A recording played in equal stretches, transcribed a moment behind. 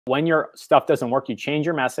When your stuff doesn't work, you change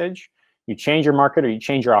your message, you change your market, or you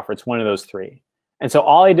change your offer. It's one of those three. And so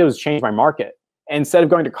all I did was change my market. And instead of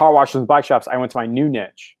going to car washes and bike shops, I went to my new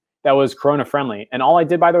niche that was Corona friendly. And all I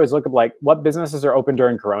did, by the way, is look up like what businesses are open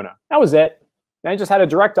during Corona. That was it. And I just had a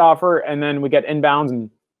direct offer, and then we get inbounds, and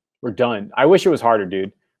we're done. I wish it was harder,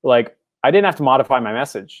 dude. Like, I didn't have to modify my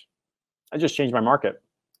message. I just changed my market.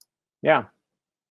 Yeah.